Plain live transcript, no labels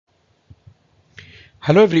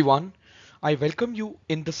Hello everyone, I welcome you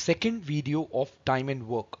in the second video of time and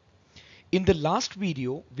work. In the last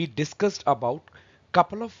video, we discussed about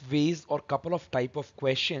couple of ways or couple of type of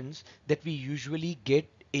questions that we usually get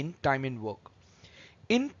in time and work.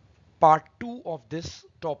 In part 2 of this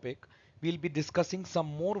topic, we'll be discussing some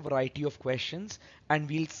more variety of questions and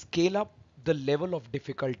we'll scale up the level of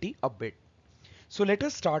difficulty a bit. So let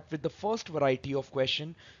us start with the first variety of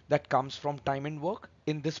question that comes from time and work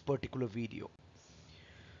in this particular video.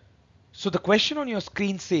 So the question on your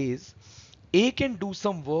screen says A can do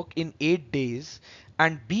some work in 8 days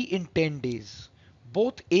and B in 10 days.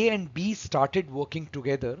 Both A and B started working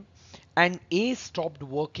together and A stopped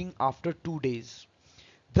working after 2 days.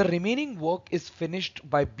 The remaining work is finished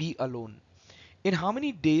by B alone. In how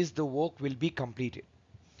many days the work will be completed?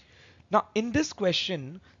 Now in this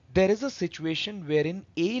question, there is a situation wherein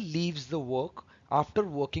A leaves the work after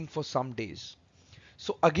working for some days.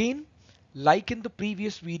 So again, like in the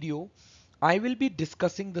previous video, I will be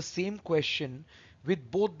discussing the same question with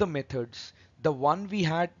both the methods, the one we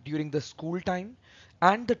had during the school time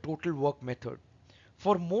and the total work method.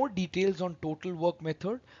 For more details on total work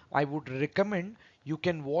method, I would recommend you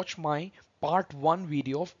can watch my part 1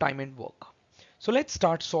 video of time and work. So let's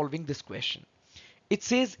start solving this question. It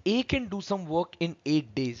says A can do some work in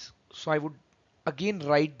 8 days. So I would again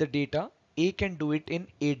write the data. A can do it in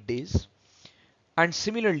 8 days. And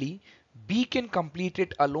similarly, B can complete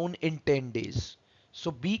it alone in 10 days.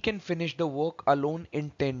 So B can finish the work alone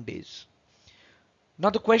in 10 days. Now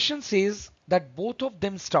the question says that both of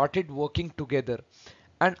them started working together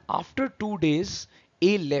and after 2 days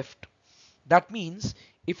A left. That means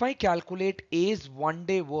if I calculate A's 1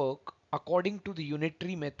 day work according to the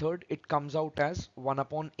unitary method, it comes out as 1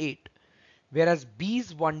 upon 8, whereas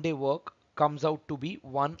B's 1 day work comes out to be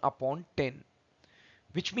 1 upon 10,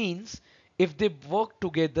 which means if they work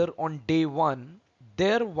together on day 1,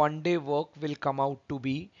 their 1 day work will come out to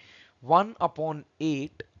be 1 upon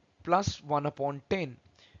 8 plus 1 upon 10.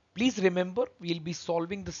 Please remember, we'll be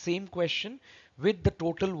solving the same question with the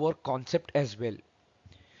total work concept as well.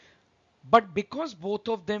 But because both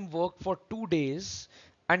of them work for 2 days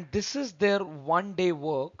and this is their 1 day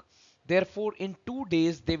work, therefore in 2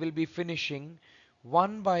 days they will be finishing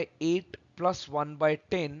 1 by 8 plus 1 by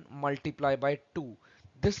 10 multiply by 2.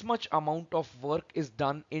 This much amount of work is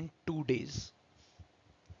done in 2 days.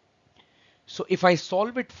 So if I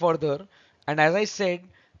solve it further, and as I said,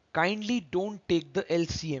 kindly don't take the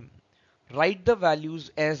LCM. Write the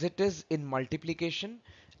values as it is in multiplication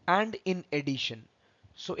and in addition.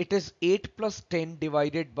 So it is 8 plus 10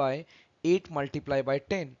 divided by 8 multiplied by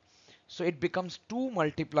 10. So it becomes 2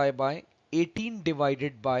 multiplied by 18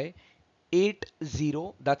 divided by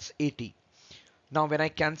 80, that's 80. Now when I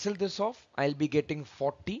cancel this off, I'll be getting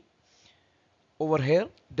 40 over here.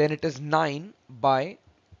 Then it is 9 by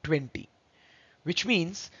 20, which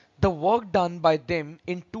means the work done by them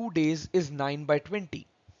in 2 days is 9 by 20.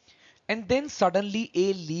 And then suddenly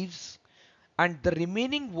A leaves and the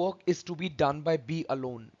remaining work is to be done by B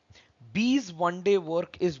alone. B's 1 day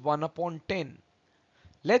work is 1 upon 10.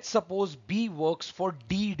 Let's suppose B works for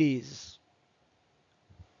D days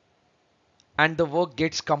and the work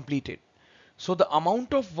gets completed. So the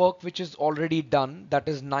amount of work which is already done, that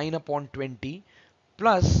is 9 upon 20,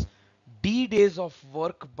 plus D days of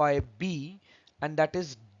work by B, and that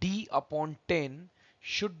is D upon 10,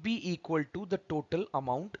 should be equal to the total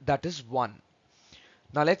amount, that is 1.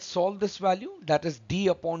 Now let's solve this value, that is D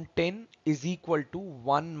upon 10 is equal to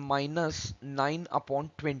 1 minus 9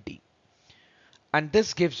 upon 20. And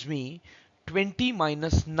this gives me 20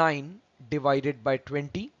 minus 9 divided by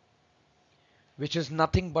 20, which is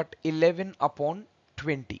nothing but 11 upon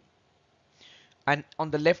 20. And on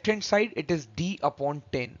the left hand side, it is D upon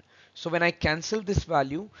 10. So when I cancel this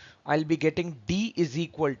value, I'll be getting D is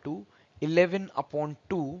equal to 11 upon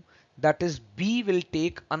 2. That is, B will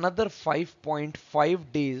take another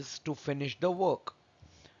 5.5 days to finish the work.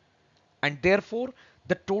 And therefore,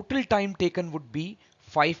 the total time taken would be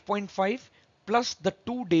 5.5 plus the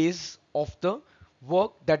 2 days of the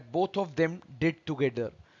work that both of them did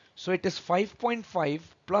together. So it is 5.5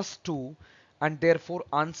 plus 2, and therefore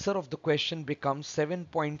answer of the question becomes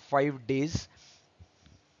 7.5 days.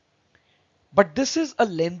 But this is a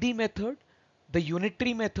lengthy method, the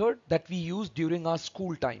unitary method that we used during our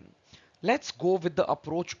school time. Let's go with the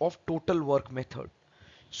approach of total work method.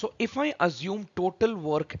 So if I assume total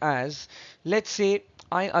work as, let's say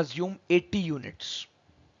I assume 80 units.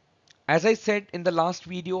 As I said in the last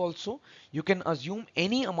video also, you can assume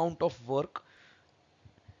any amount of work.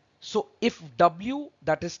 So if W,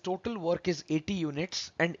 that is total work, is 80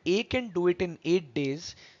 units and A can do it in 8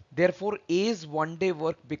 days, Therefore, A's 1-day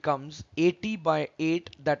work becomes 80 by 8,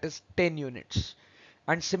 that is 10 units.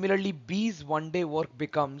 And similarly, B's 1-day work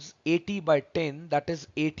becomes 80 by 10, that is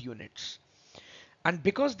 8 units. And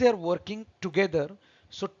because they are working together,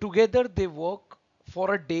 so together they work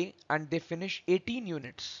for a day and they finish 18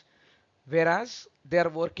 units. Whereas they are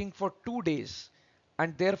working for 2 days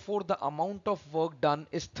and therefore the amount of work done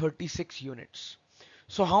is 36 units.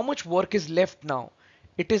 So how much work is left now?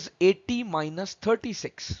 It is 80 minus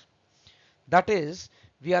 36. That is,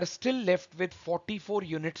 we are still left with 44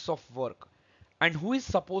 units of work. And who is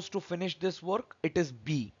supposed to finish this work? It is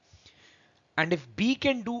B. And if B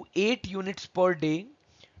can do 8 units per day,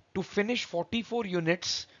 to finish 44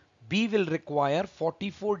 units, B will require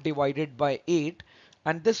 44 divided by 8,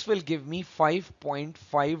 and this will give me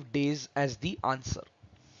 5.5 days as the answer.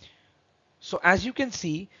 So as you can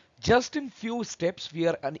see, just in few steps we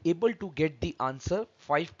are unable to get the answer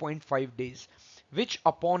 5.5 days, which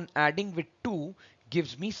upon adding with 2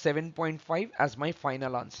 gives me 7.5 as my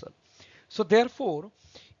final answer. So therefore,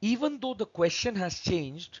 even though the question has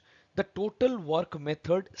changed, the total work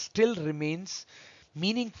method still remains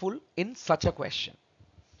meaningful in such a question.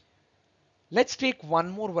 Let's take one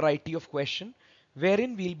more variety of question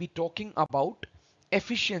wherein we'll be talking about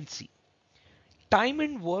efficiency. Time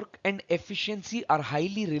and work and efficiency are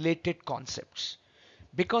highly related concepts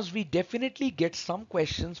because we definitely get some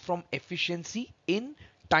questions from efficiency in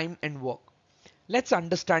time and work. Let's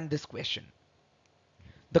understand this question.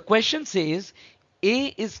 The question says A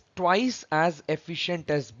is twice as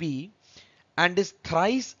efficient as B and is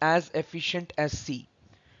thrice as efficient as C.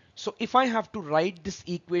 So if I have to write this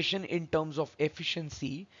equation in terms of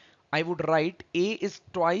efficiency, I would write A is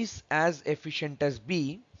twice as efficient as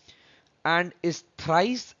B and is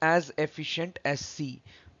thrice as efficient as C.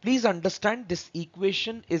 Please understand this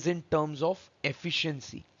equation is in terms of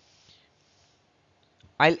efficiency.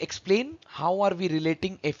 I'll explain how are we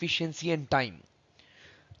relating efficiency and time.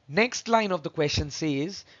 Next line of the question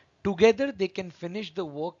says, together they can finish the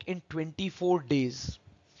work in 24 days.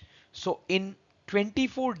 So in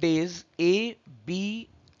 24 days, A, B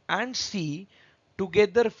and C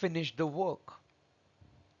together finish the work.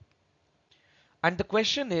 And the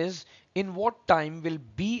question is, in what time will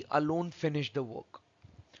B alone finish the work?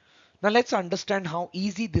 Now let's understand how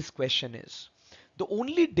easy this question is. The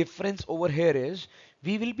only difference over here is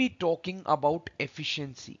we will be talking about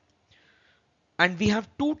efficiency. And we have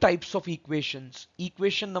two types of equations.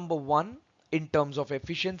 Equation number 1 in terms of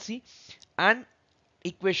efficiency and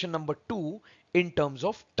equation number 2 in terms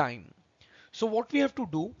of time. So what we have to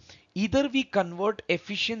do, either we convert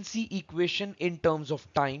efficiency equation in terms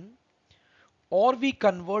of time or we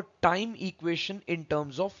convert time equation in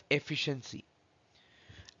terms of efficiency.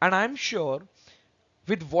 And I'm sure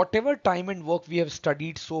with whatever time and work we have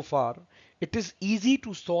studied so far, it is easy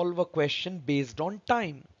to solve a question based on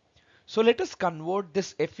time. So let us convert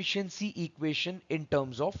this efficiency equation in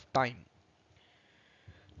terms of time.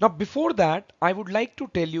 Now before that, I would like to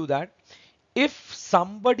tell you that if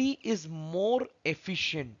somebody is more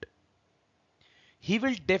efficient, he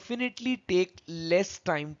will definitely take less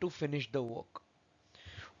time to finish the work.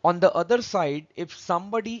 On the other side, if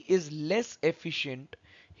somebody is less efficient,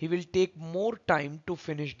 he will take more time to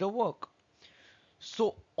finish the work.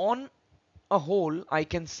 So on a whole, I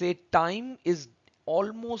can say time is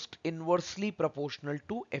almost inversely proportional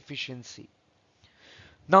to efficiency.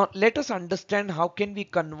 Now let us understand how can we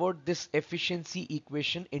convert this efficiency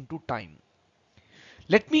equation into time.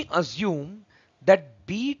 Let me assume that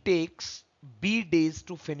B takes B days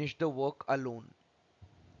to finish the work alone.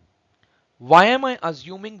 Why am I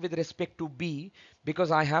assuming with respect to B?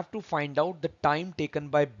 Because I have to find out the time taken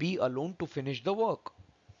by B alone to finish the work.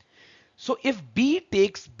 So if B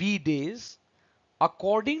takes B days,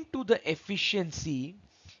 according to the efficiency,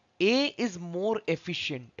 A is more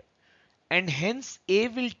efficient and hence A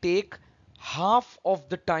will take half of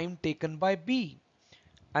the time taken by B,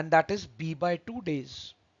 and that is B by 2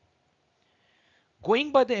 days.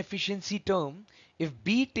 Going by the efficiency term, if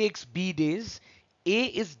B takes B days, A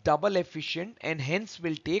is double efficient and hence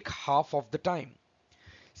will take half of the time.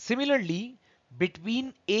 Similarly,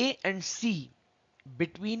 between A and C,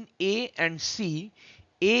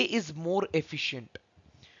 A is more efficient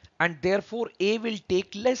and therefore A will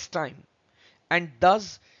take less time, and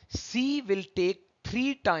thus C will take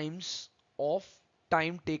 3 times of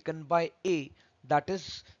time taken by A, that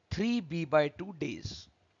is 3B by 2 days.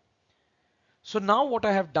 So now what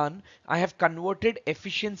I have done, I have converted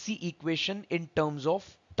efficiency equation in terms of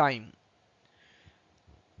time,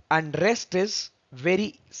 and rest is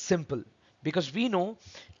very simple because we know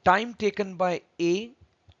time taken by A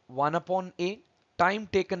 1 upon A, time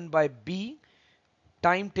taken by B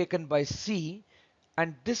time taken by C,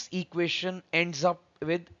 and this equation ends up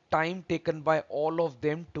with time taken by all of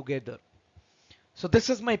them together. So this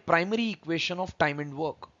is my primary equation of time and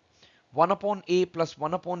work. 1 upon A plus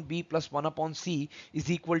 1 upon B plus 1 upon C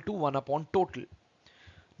is equal to 1 upon total.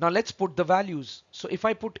 Now let's put the values. So if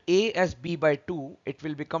I put A as B by 2, it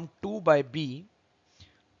will become 2 by B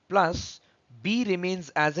plus B remains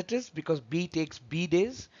as it is because B takes B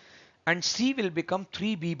days, and C will become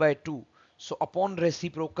 3B by 2. So upon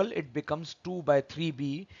reciprocal, it becomes 2 by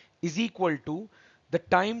 3B is equal to the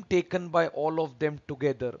time taken by all of them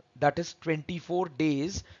together, that is 24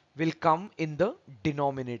 days, will come in the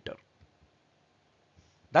denominator.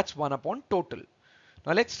 That's 1 upon total.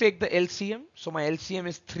 Now let's take the LCM. So my LCM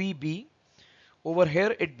is 3B. Over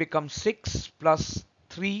here it becomes 6 plus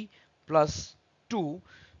 3 plus 2,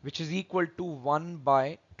 which is equal to 1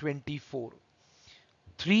 by 24.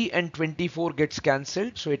 3 and 24 gets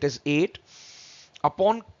cancelled, so it is 8.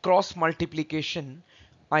 Upon cross multiplication,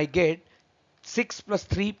 I get 6 plus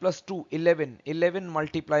 3 plus 2, 11. 11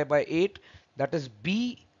 multiplied by 8, that is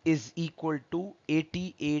B is equal to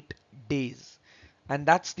 88 days. And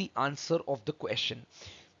that's the answer of the question.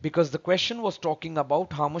 Because the question was talking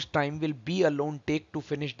about how much time will B alone take to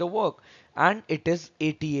finish the work, and it is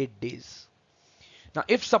 88 days. Now,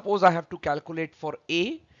 if suppose I have to calculate for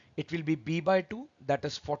A, it will be B by 2, that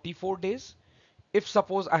is 44 days. If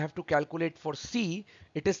suppose I have to calculate for C,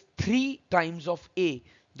 it is 3 times of A,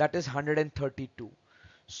 that is 132.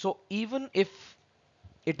 So even if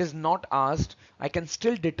it is not asked, I can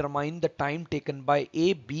still determine the time taken by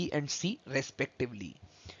A, B and C respectively.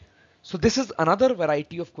 So this is another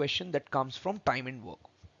variety of question that comes from time and work,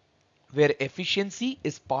 where efficiency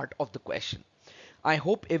is part of the question. I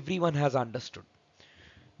hope everyone has understood.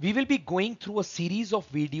 We will be going through a series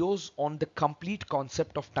of videos on the complete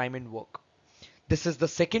concept of time and work. This is the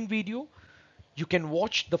second video. You can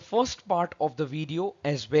watch the first part of the video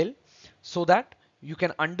as well so that you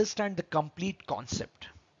can understand the complete concept.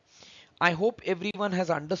 I hope everyone has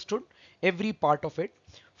understood every part of it.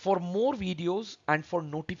 For more videos and for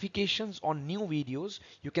notifications on new videos,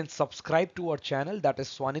 you can subscribe to our channel, that is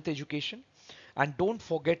Swanit Education. And don't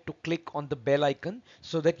forget to click on the bell icon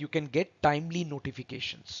so that you can get timely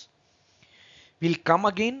notifications. We'll come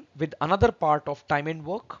again with another part of time and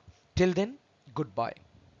work. Till then, goodbye.